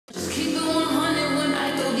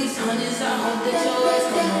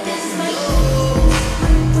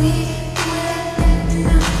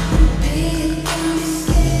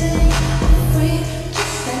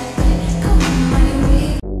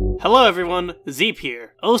Hello everyone, Zeep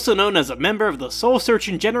here, also known as a member of the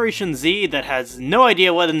soul-searching Generation Z that has no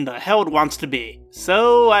idea what in the hell it wants to be.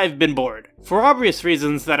 So I've been bored. For obvious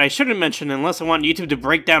reasons that I shouldn't mention unless I want YouTube to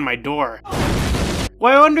break down my door.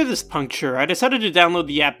 While under this puncture, I decided to download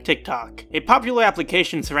the app TikTok, a popular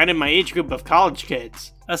application surrounding my age group of college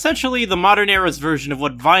kids. Essentially the modern era's version of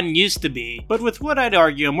what Vine used to be, but with what I'd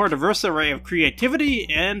argue a more diverse array of creativity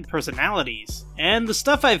and personalities. And the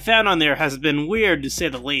stuff I've found on there has been weird to say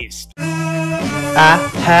the least. I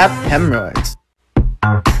have hemorrhoids.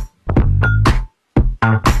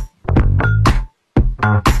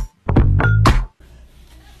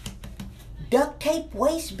 Duct tape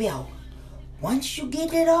waist belt. Once you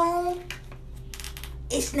get it on,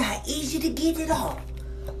 it's not easy to get it off,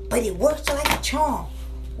 but it works like a charm.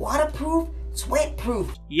 Waterproof,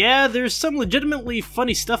 sweat-proof. Yeah, there's some legitimately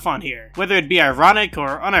funny stuff on here, whether it be ironic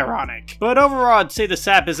or unironic. But overall, I'd say this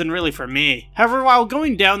app isn't really for me. However, while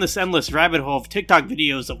going down this endless rabbit hole of TikTok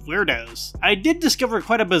videos of weirdos, I did discover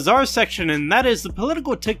quite a bizarre section, and that is the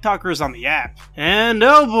political TikTokers on the app. And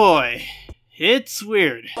oh boy, it's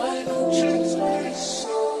weird.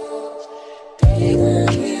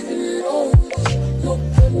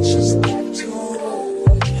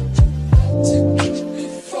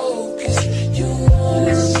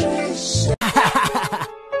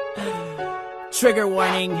 Trigger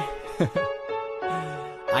warning.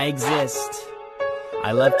 I exist.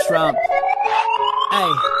 I love Trump.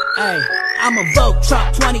 Hey, I'ma vote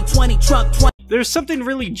Trump 2020, Trump 20. There's something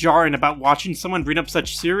really jarring about watching someone bring up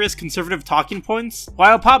such serious conservative talking points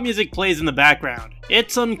while pop music plays in the background.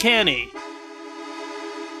 It's uncanny.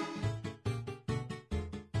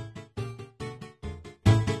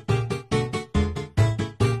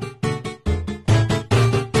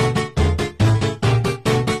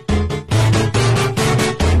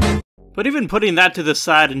 But even putting that to the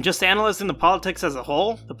side and just analyzing the politics as a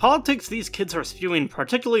whole, the politics these kids are spewing,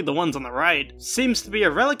 particularly the ones on the right, seems to be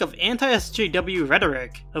a relic of anti-SJW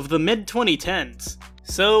rhetoric of the mid-2010s.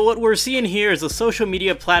 So what we're seeing here is a social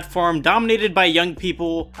media platform dominated by young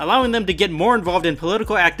people, allowing them to get more involved in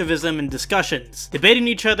political activism and discussions, debating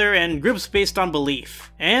each other and groups based on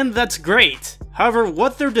belief. And that's great. However,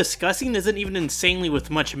 what they're discussing isn't even insanely with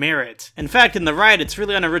much merit. In fact, in the right, it's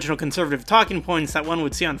really unoriginal conservative talking points that one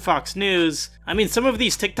would see on Fox News. I mean, some of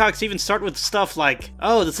these TikToks even start with stuff like,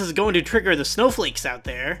 oh, this is going to trigger the snowflakes out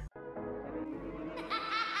there.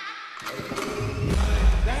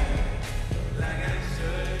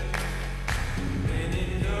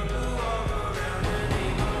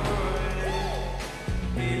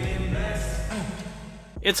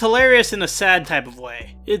 It's hilarious in a sad type of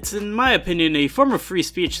way. It's, in my opinion, a form of free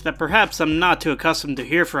speech that perhaps I'm not too accustomed to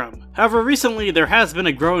hear from. However, recently there has been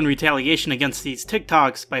a growing retaliation against these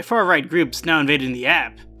TikToks by far-right groups now invading the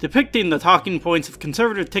app, depicting the talking points of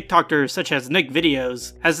conservative TikTokers such as Nick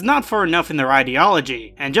Videos as not far enough in their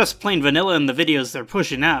ideology, and just plain vanilla in the videos they're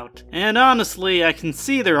pushing out. And honestly, I can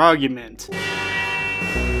see their argument.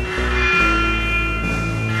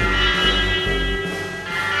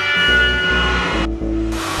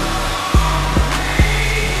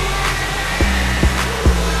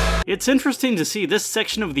 It's interesting to see this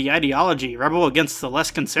section of the ideology rebel against the less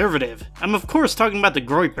conservative. I'm of course talking about the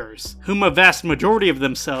Groypers, whom a vast majority of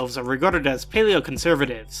themselves are regarded as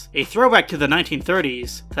paleo-conservatives, a throwback to the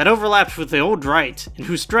 1930s that overlapped with the old right and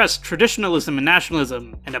who stressed traditionalism and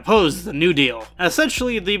nationalism and opposed the New Deal.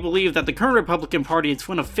 Essentially, they believe that the current Republican Party is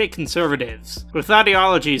one of fake conservatives, with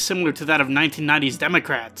ideologies similar to that of 1990s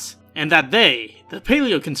Democrats. And that they, the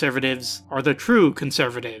paleo-conservatives, are the true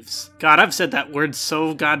conservatives. God, I've said that word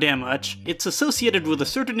so goddamn much. It's associated with a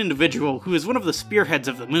certain individual who is one of the spearheads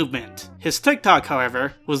of the movement. His TikTok,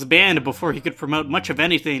 however, was banned before he could promote much of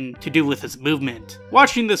anything to do with his movement.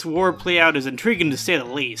 Watching this war play out is intriguing to say the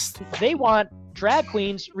least. They want drag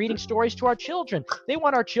queens reading stories to our children. They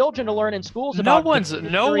want our children to learn in schools about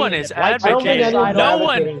no one is advocating. No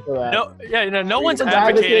one's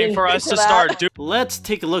advocating for us to start doing. Let's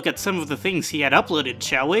take a look at some of the things he had uploaded,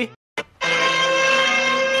 shall we?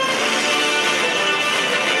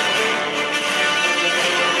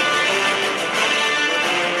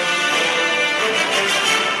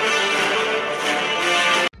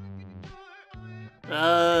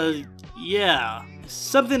 Yeah.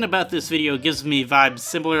 Something about this video gives me vibes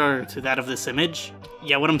similar to that of this image.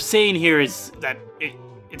 Yeah, what I'm saying here is that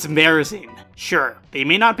it's embarrassing. Sure, they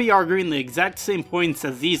may not be arguing the exact same points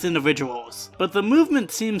as these individuals, but the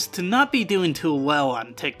movement seems to not be doing too well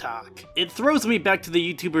on TikTok. It throws me back to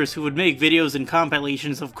the YouTubers who would make videos and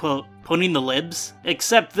compilations of, quote, poning the libs?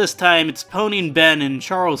 Except this time it's poning Ben and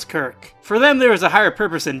Charles Kirk. For them there is a higher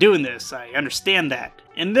purpose in doing this, I understand that.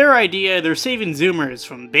 In their idea, they're saving Zoomers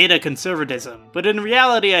from beta conservatism, but in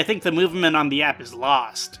reality I think the movement on the app is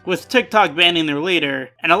lost, with TikTok banning their leader,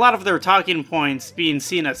 and a lot of their talking points being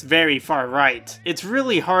seen as very far right. It's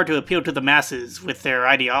really hard to appeal to the masses with their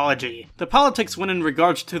ideology. The politics one in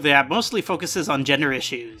regards to the app mostly focuses on gender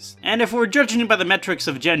issues, and if we're judging by the metrics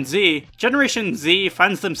of Gen Z, Generation Z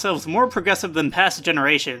finds themselves more progressive than past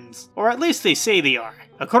generations, or at least they say they are.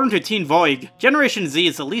 According to Teen Vogue, Generation Z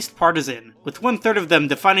is the least partisan, with 1/3 of them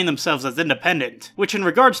defining themselves as independent, which in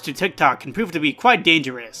regards to TikTok can prove to be quite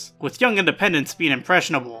dangerous, with young independents being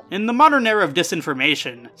impressionable. In the modern era of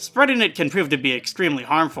disinformation, spreading it can prove to be extremely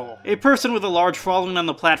harmful. A person with a large following on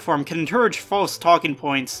the platform can encourage false talking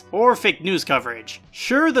points or fake news coverage.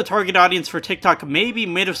 Sure, the target audience for TikTok may be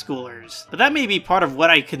middle schoolers, but that may be part of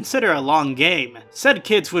what I consider a long game. Said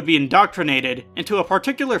kids would be indoctrinated into a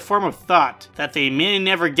particular form of thought that they may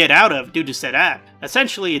never get out of due to said app.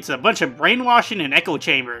 Essentially, it's a bunch of brainwashing and echo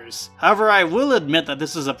chambers. However, I will admit that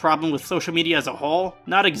this is a problem with social media as a whole,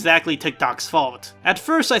 not exactly TikTok's fault. At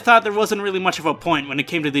first, I thought there wasn't really much of a point when it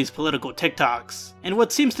came to these political TikToks, and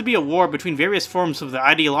what seems to be a war between various forms of the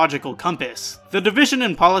ideological compass. The division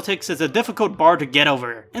in politics is a difficult bar to get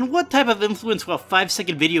over, and what type of influence will a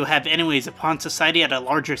 5-second video have anyways upon society at a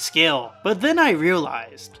larger scale? But then I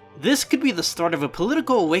realized, this could be the start of a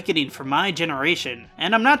political awakening for my generation,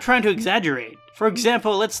 and I'm not trying to exaggerate. For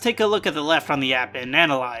example, let's take a look at the left on the app and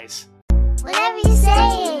analyze. Whatever you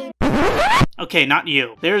say. Okay, not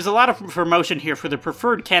you. There's a lot of promotion here for the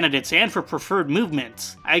preferred candidates and for preferred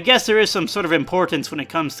movements. I guess there is some sort of importance when it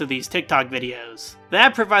comes to these TikTok videos. The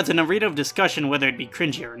app provides an arena of discussion whether it be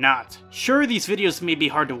cringy or not. Sure, these videos may be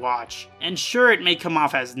hard to watch, and sure it may come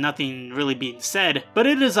off as nothing really being said, but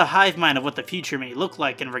it is a hive mind of what the future may look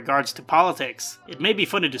like in regards to politics. It may be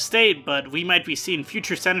funny to state, but we might be seeing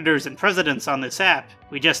future senators and presidents on this app.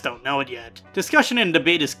 We just don't know it yet. Discussion and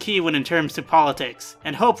debate is key when in terms to politics,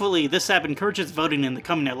 and hopefully this app encourages voting in the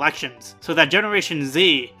coming elections, so that Generation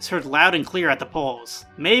Z is heard loud and clear at the polls.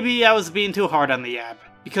 Maybe I was being too hard on the app,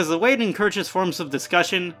 because the way it encourages forms of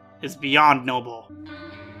discussion is beyond noble.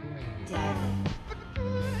 Daddy.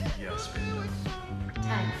 Yes, baby.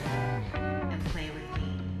 Time and play with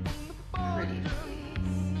me. Pretty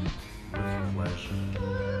please. With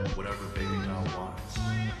pleasure. Whatever baby doll wants,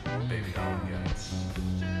 baby doll gets.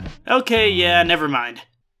 Okay, yeah, never mind.